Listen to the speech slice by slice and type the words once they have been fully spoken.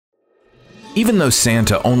Even though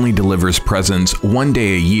Santa only delivers presents one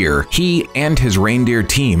day a year, he and his reindeer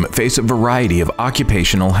team face a variety of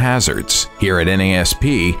occupational hazards. Here at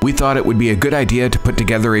NASP, we thought it would be a good idea to put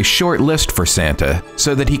together a short list for Santa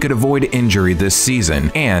so that he could avoid injury this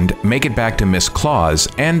season and make it back to Miss Claus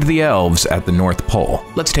and the elves at the North Pole.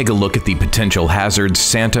 Let's take a look at the potential hazards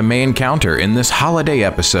Santa may encounter in this holiday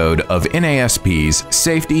episode of NASP's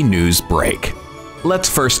Safety News Break. Let's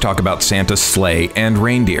first talk about Santa's sleigh and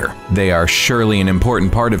reindeer. They are surely an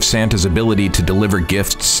important part of Santa's ability to deliver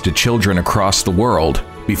gifts to children across the world.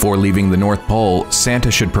 Before leaving the North Pole,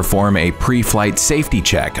 Santa should perform a pre-flight safety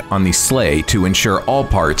check on the sleigh to ensure all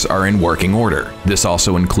parts are in working order. This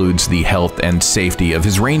also includes the health and safety of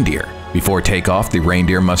his reindeer. Before takeoff, the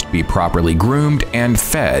reindeer must be properly groomed and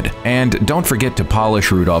fed, and don't forget to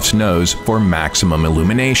polish Rudolph's nose for maximum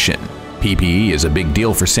illumination. PPE is a big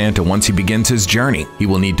deal for Santa once he begins his journey. He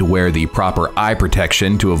will need to wear the proper eye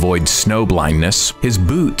protection to avoid snow blindness. His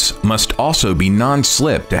boots must also be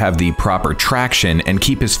non-slip to have the proper traction and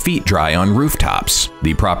keep his feet dry on rooftops.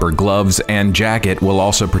 The proper gloves and jacket will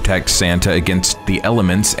also protect Santa against the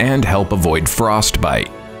elements and help avoid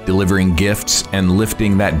frostbite. Delivering gifts and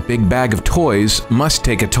lifting that big bag of toys must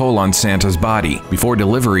take a toll on Santa's body. Before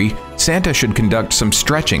delivery, Santa should conduct some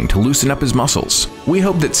stretching to loosen up his muscles. We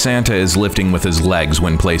hope that Santa is lifting with his legs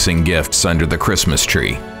when placing gifts under the Christmas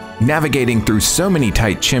tree. Navigating through so many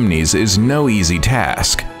tight chimneys is no easy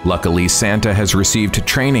task. Luckily, Santa has received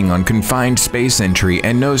training on confined space entry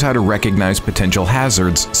and knows how to recognize potential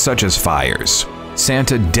hazards such as fires.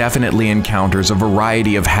 Santa definitely encounters a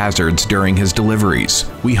variety of hazards during his deliveries.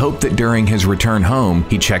 We hope that during his return home,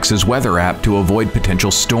 he checks his weather app to avoid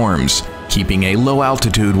potential storms. Keeping a low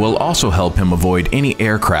altitude will also help him avoid any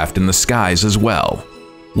aircraft in the skies as well.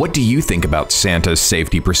 What do you think about Santa's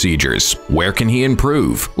safety procedures? Where can he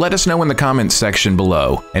improve? Let us know in the comments section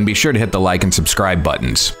below, and be sure to hit the like and subscribe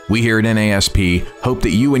buttons. We here at NASP hope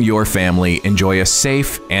that you and your family enjoy a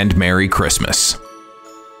safe and Merry Christmas.